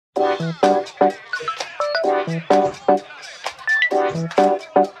Welcome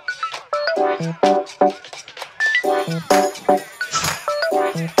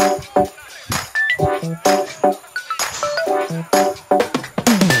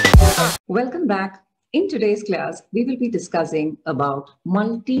back. In today's class, we will be discussing about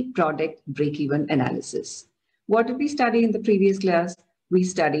multi-product break-even analysis. What did we study in the previous class? We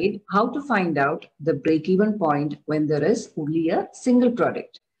studied how to find out the break-even point when there is only a single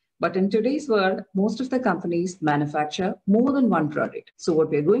product. But in today's world, most of the companies manufacture more than one product. So what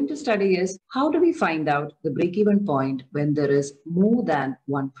we're going to study is how do we find out the break-even point when there is more than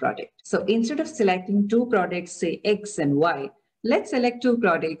one product. So instead of selecting two products, say X and Y, let's select two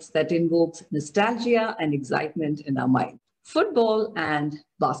products that invokes nostalgia and excitement in our mind. Football and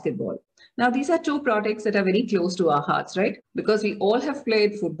basketball. Now, these are two products that are very close to our hearts, right? Because we all have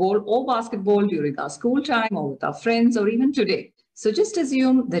played football or basketball during our school time or with our friends or even today. So just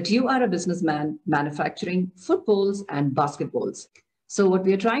assume that you are a businessman manufacturing footballs and basketballs. So what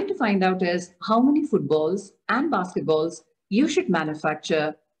we are trying to find out is how many footballs and basketballs you should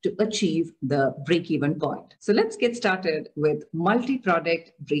manufacture to achieve the break-even point. So let's get started with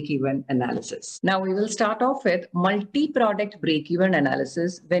multi-product break-even analysis. Now we will start off with multi-product break-even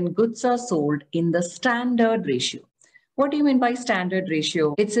analysis when goods are sold in the standard ratio. What do you mean by standard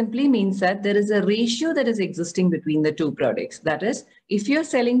ratio? It simply means that there is a ratio that is existing between the two products. That is, if you're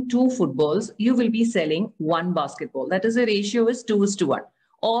selling two footballs, you will be selling one basketball. That is, the ratio is 2:1.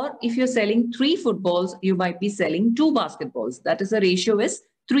 Or if you're selling three footballs, you might be selling two basketballs. That is, the ratio is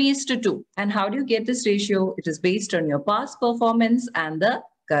 3:2. And how do you get this ratio? It is based on your past performance and the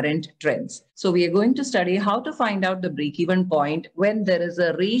current trends. So we are going to study how to find out the break-even point when there is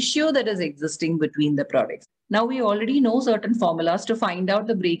a ratio that is existing between the products. Now we already know certain formulas to find out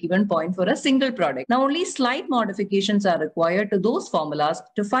the break-even point for a single product. Now only slight modifications are required to those formulas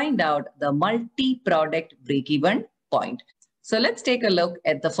to find out the multi-product break-even point. So let's take a look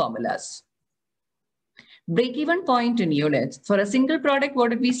at the formulas. Break-even point in units. For a single product,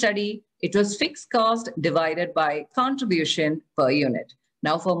 what did we study? It was fixed cost divided by contribution per unit.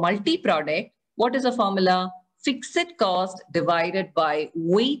 Now for multi-product, what is the formula? Fixed cost divided by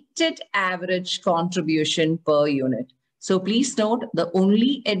weighted average contribution per unit. So please note the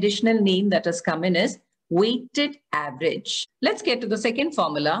only additional name that has come in is weighted average. Let's get to the second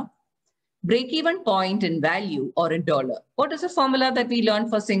formula. Break-even point in value or in dollar. What is the formula that we learned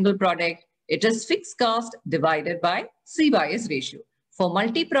for single product? It is fixed cost divided by C/S ratio. For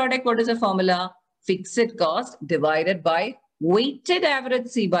multi-product, what is the formula? Fixed cost divided by weighted average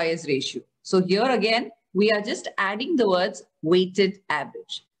C/S ratio. So here again, we are just adding the words weighted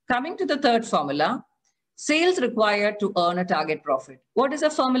average. Coming to the third formula, sales required to earn a target profit. What is the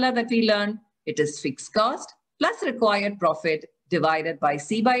formula that we learned? It is fixed cost plus required profit divided by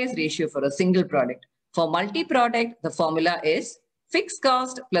C/S ratio for a single product. For multi-product, the formula is fixed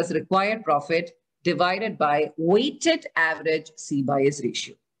cost plus required profit divided by weighted average C/S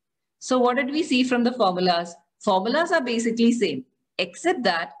ratio. So what did we see from the formulas? Formulas are basically same, except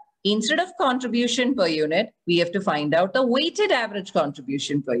that instead of contribution per unit, we have to find out the weighted average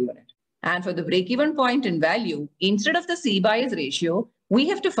contribution per unit. And for the break-even point in value, instead of the C/S ratio, we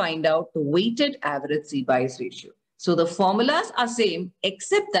have to find out the weighted average C/S ratio. So the formulas are same,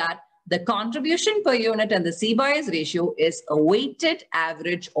 except that the contribution per unit and the C/S ratio is a weighted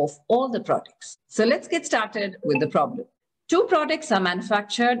average of all the products. So let's get started with the problem. Two products are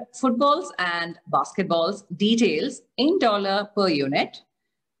manufactured, footballs and basketballs, details in dollar per unit.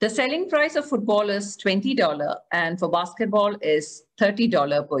 The selling price of football is $20 and for basketball is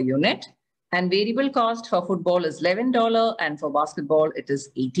 $30 per unit. And variable cost for football is $11 and for basketball it is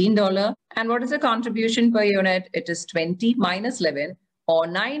 $18. And what is the contribution per unit? It is 20 minus 11 or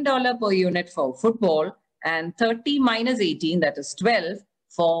 $9 per unit for football and 30 minus 18, that is 12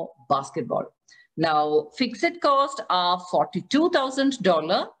 for basketball. Now, fixed costs are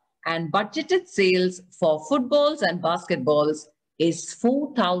 $42,000 and budgeted sales for footballs and basketballs is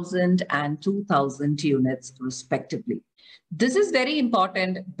 4,000 and 2,000 units respectively. This is very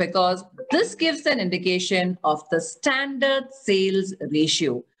important because this gives an indication of the standard sales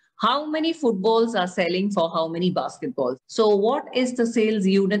ratio. How many footballs are selling for how many basketballs? So what is the sales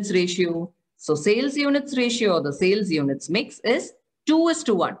units ratio? So sales units ratio or the sales units mix is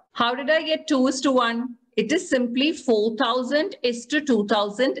 2:1. How did I get 2:1? It is simply 4,000 is to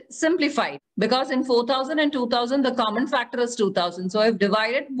 2,000 simplified. Because in 4,000 and 2,000, the common factor is 2,000. So I've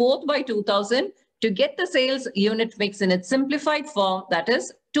divided both by 2,000 to get the sales unit mix in its simplified form. That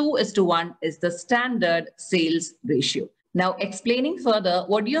is 2:1 is the standard sales ratio. Now explaining further,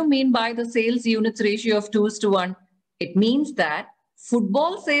 what do you mean by the sales units ratio of 2:1? It means that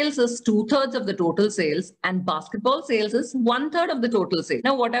football sales is 2/3 of the total sales and basketball sales is 1/3 of the total sales.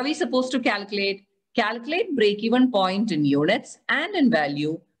 Now, what are we supposed to calculate? Calculate break-even point in units and in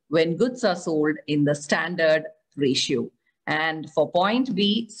value when goods are sold in the standard ratio. And for point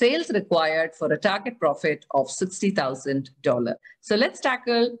B, sales required for a target profit of $60,000. So let's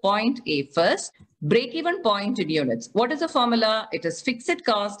tackle point A first. Break-even point in units. What is the formula? It is fixed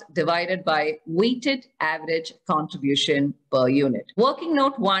cost divided by weighted average contribution per unit. Working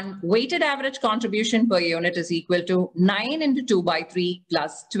note 1, weighted average contribution per unit is equal to 9 into 2 by 3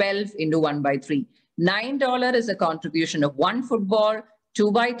 plus 12 into 1 by 3. $9 is a contribution of one football.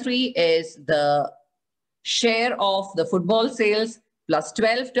 2 by 3 is the share of the football sales plus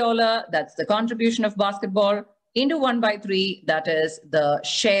 $12, that's the contribution of basketball, into 1 by 3, that is the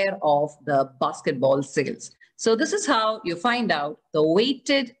share of the basketball sales. So this is how you find out the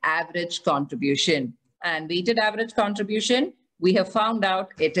weighted average contribution. And weighted average contribution, we have found out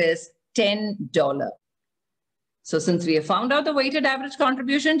it is $10. So since we have found out the weighted average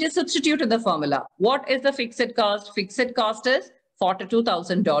contribution, just substitute in the formula. What is the fixed cost? Fixed cost is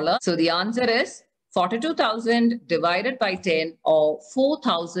 $42,000. So the answer is 42,000 divided by 10 or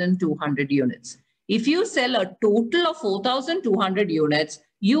 4,200 units. If you sell a total of 4,200 units,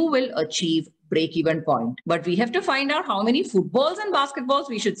 you will achieve break-even point. But we have to find out how many footballs and basketballs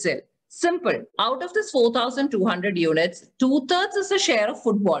we should sell. Simple. Out of this 4,200 units, 2/3 is the share of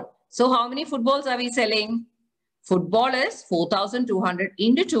football. So how many footballs are we selling? Football is 4,200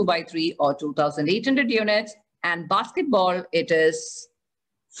 into 2 by 3 or 2,800 units. And basketball, it is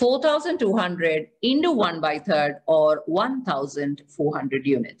 4,200 into 1 by 3 or 1,400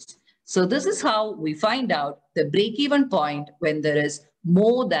 units. So this is how we find out the break-even point when there is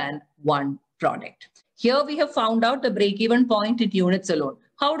more than one product. Here we have found out the break-even point in units alone.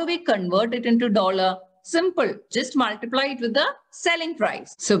 How do we convert it into dollar? Simple. Just multiply it with the selling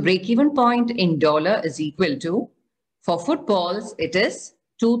price. So break-even point in dollar is equal to, for footballs, it is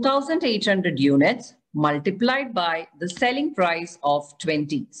 2,800 units multiplied by the selling price of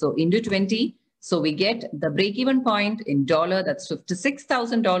 20. So into 20. So we get the break-even point in dollar, that's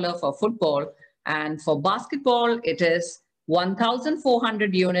 $56,000 for football. And for basketball, it is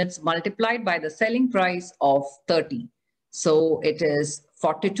 1,400 units multiplied by the selling price of 30. So it is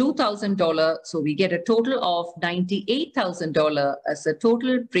 $42,000. So we get a total of $98,000 as a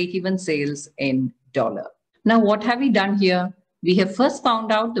total break-even sales in dollar. Now, what have we done here? We have first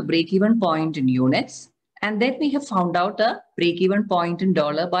found out the break-even point in units, and then we have found out the break-even point in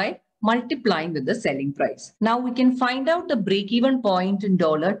dollar by multiplying with the selling price. Now we can find out the break-even point in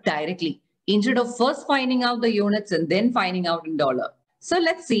dollar directly instead of first finding out the units and then finding out in dollar. So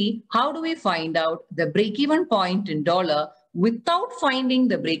let's see, how do we find out the break-even point in dollar without finding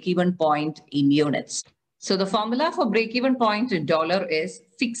the break-even point in units? So the formula for break-even point in dollar is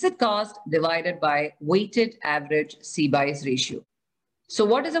fixed cost divided by weighted average C/S ratio. So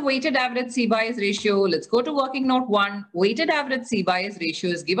what is a weighted average C/S ratio? Let's go to working note 1. Weighted average C/S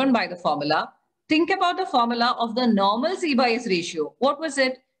ratio is given by the formula. Think about the formula of the normal C/S ratio. What was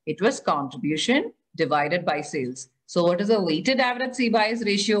it? It was contribution divided by sales. So what is a weighted average C/S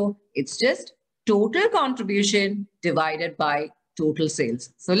ratio? It's just total contribution divided by total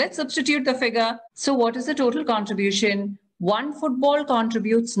sales. So let's substitute the figure. So what is the total contribution? One football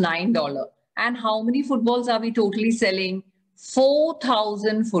contributes $9. And how many footballs are we totally selling?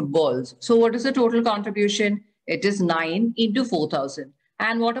 4,000 footballs. So what is the total contribution? It is 9 into 4,000.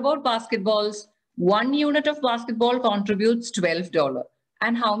 And what about basketballs? One unit of basketball contributes $12.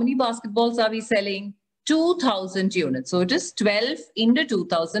 And how many basketballs are we selling? 2,000 units. So it is 12 into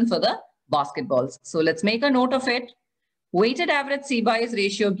 2,000 for the basketballs. So let's make a note of it. Weighted average C/S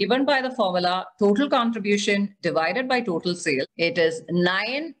ratio given by the formula total contribution divided by total sale. It is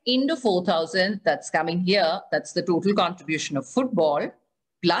 9 into 4,000. That's coming here. That's the total contribution of football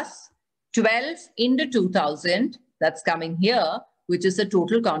plus 12 into 2,000. That's coming here, which is the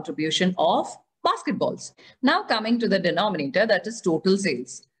total contribution of basketballs. Now coming to the denominator, that is total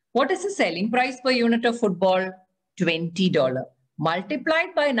sales. What is the selling price per unit of football? $20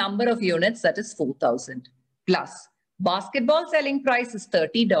 multiplied by number of units, that is 4,000 plus basketball selling price is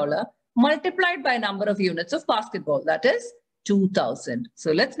 $30 multiplied by number of units of basketball, that is 2,000.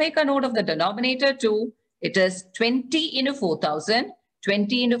 So let's make a note of the denominator too. It is 20 into 4,000.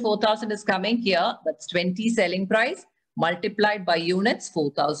 20 into 4,000 is coming here. That's 20 selling price multiplied by units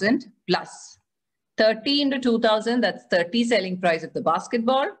 4,000 plus 30 into 2,000. That's 30 selling price of the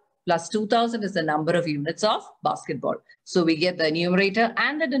basketball plus 2,000 is the number of units of basketball. So we get the numerator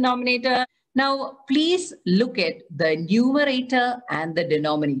and the denominator. Now, please look at the numerator and the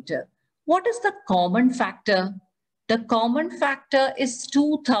denominator. What is the common factor? The common factor is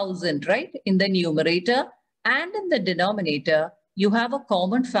 2000, right? In the numerator and in the denominator, you have a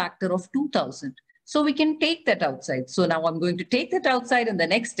common factor of 2000. So we can take that outside. So now I'm going to take that outside in the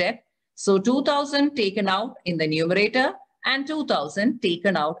next step. So 2000 taken out in the numerator and 2000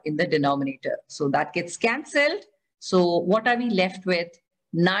 taken out in the denominator. So that gets cancelled. So what are we left with?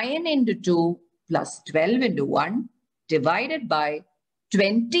 9 into 2 plus 12 into 1 divided by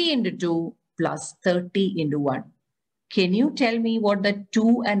 20 into 2 plus 30 into 1. Can you tell me what the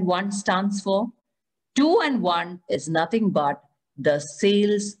 2 and 1 stands for? 2 and 1 is nothing but the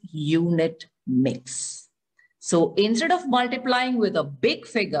sales unit mix. So instead of multiplying with a big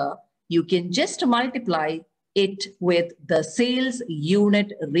figure, you can just multiply it with the sales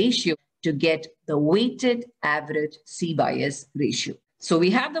unit ratio to get the weighted average C/S ratio. So we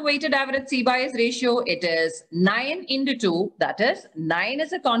have the weighted average C/S ratio. It is 9 into 2. That is 9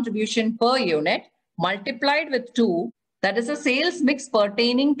 is a contribution per unit multiplied with 2. That is a sales mix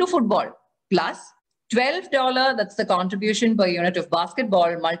pertaining to football plus $12. That's the contribution per unit of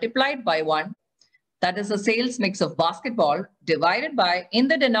basketball multiplied by 1. That is a sales mix of basketball divided by, in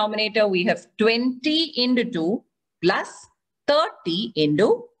the denominator, we have 20 into 2 plus 30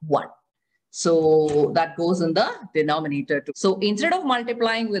 into 1. So that goes in the denominator too. So instead of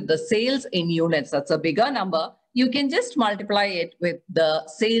multiplying with the sales in units, that's a bigger number, you can just multiply it with the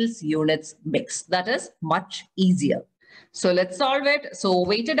sales units mix. That is much easier. So let's solve it. So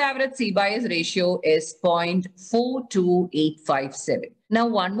weighted average C/S ratio is 0.42857. Now,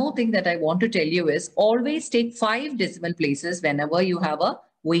 one more thing that I want to tell you is always take 5 decimal places whenever you have a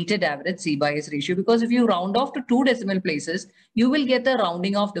weighted average C/S ratio, because if you round off to 2 decimal places, you will get the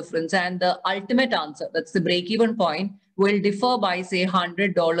rounding off difference, and the ultimate answer, that's the break-even point, will differ by say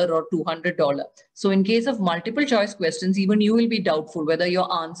 $100 or $200. So in case of multiple choice questions, even you will be doubtful whether your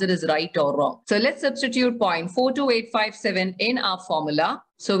answer is right or wrong. So let's substitute 0.42857 in our formula.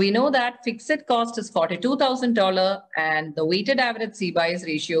 So we know that fixed cost is $42,000 and the weighted average C/S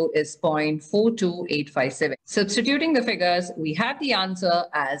ratio is 0.42857. Substituting the figures, we have the answer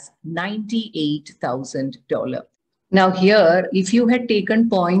as $98,000. Now here, if you had taken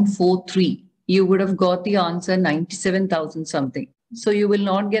 0.43, you would have got the answer 97,000 something. So you will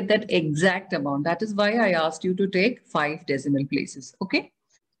not get that exact amount. That is why I asked you to take 5 decimal places. Okay.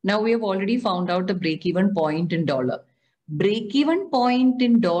 Now we have already found out the break-even point in dollar. Break-even point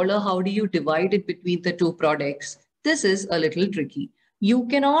in dollar, how do you divide it between the two products? This is a little tricky. You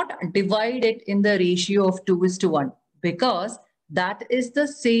cannot divide it in the ratio of 2:1 because that is the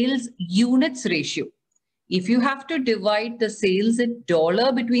sales units ratio. If you have to divide the sales in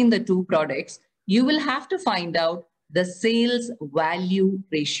dollar between the two products, you will have to find out the sales value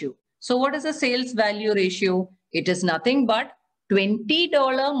ratio. So what is the sales value ratio? It is nothing but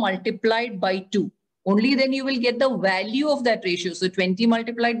 $20 multiplied by 2. Only then you will get the value of that ratio. So 20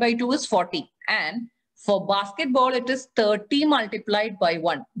 multiplied by 2 is 40. And for basketball, it is 30 multiplied by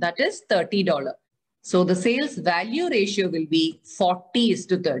 1. That is $30. So the sales value ratio will be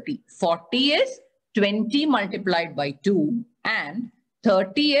 40:30. 40 is 20 multiplied by 2 and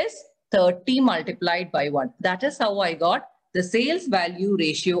 30 is 30 multiplied by 1. That is how I got the sales value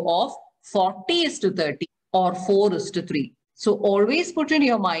ratio of 40:30 or 4:3. So always put in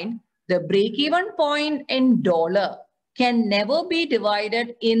your mind, the break-even point in dollar can never be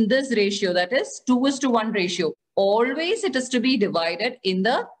divided in this ratio, that is 2:1 ratio. Always it is to be divided in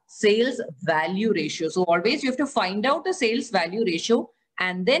the sales value ratio. So always you have to find out the sales value ratio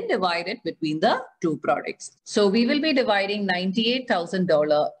and then divide it between the two products. So we will be dividing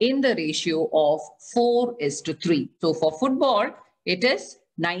 $98,000 in the ratio of 4:3. So for football, it is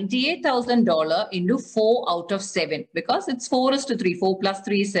 $98,000 into 4 out of 7 because it's 4:3. 4 plus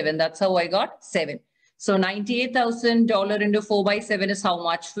 3 is 7. That's how I got 7. So $98,000 into 4 by 7 is how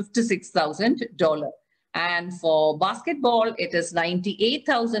much? $56,000. And for basketball, it is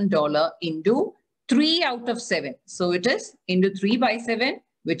 $98,000 into 3 out of 7. So it is into 3 by 7,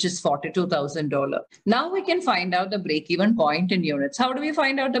 which is $42,000. Now we can find out the break-even point in units. How do we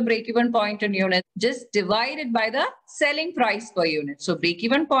find out the break-even point in units? Just divide it by the selling price per unit. So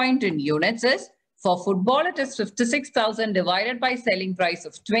break-even point in units is, for football, it is 56,000 divided by selling price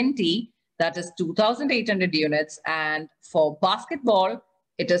of 20. That is 2,800 units. And for basketball,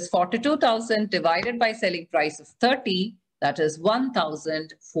 it is 42,000 divided by selling price of 30. That is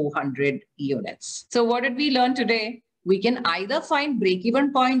 1,400 units. So what did we learn today? We can either find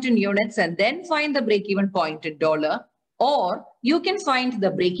break-even point in units and then find the break-even point in dollar, or you can find the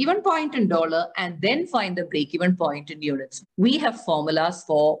break-even point in dollar and then find the break-even point in units. We have formulas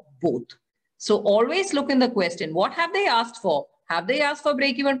for both. So always look in the question. What have they asked for? Have they asked for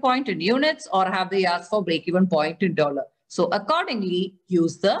break-even point in units or have they asked for break-even point in dollar? So accordingly,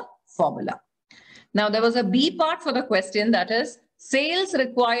 use the formula. Now, there was a B part for the question, that is sales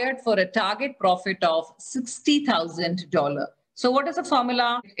required for a target profit of $60,000. So what is the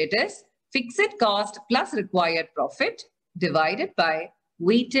formula? It is fixed cost plus required profit divided by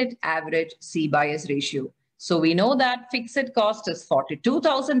weighted average C/S ratio. So we know that fixed cost is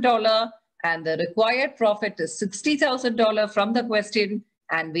 $42,000 and the required profit is $60,000 from the question,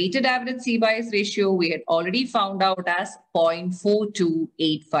 and weighted average C/S ratio we had already found out as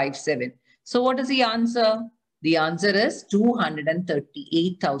 0.42857. So what is the answer? The answer is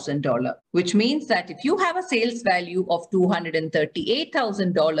 $238,000, which means that if you have a sales value of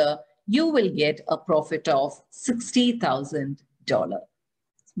 $238,000, you will get a profit of $60,000.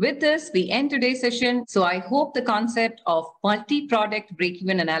 With this, we end today's session. So I hope the concept of multi-product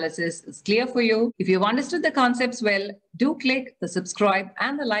break-even analysis is clear for you. If you've understood the concepts well, do click the subscribe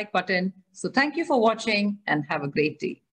and the like button. So thank you for watching and have a great day.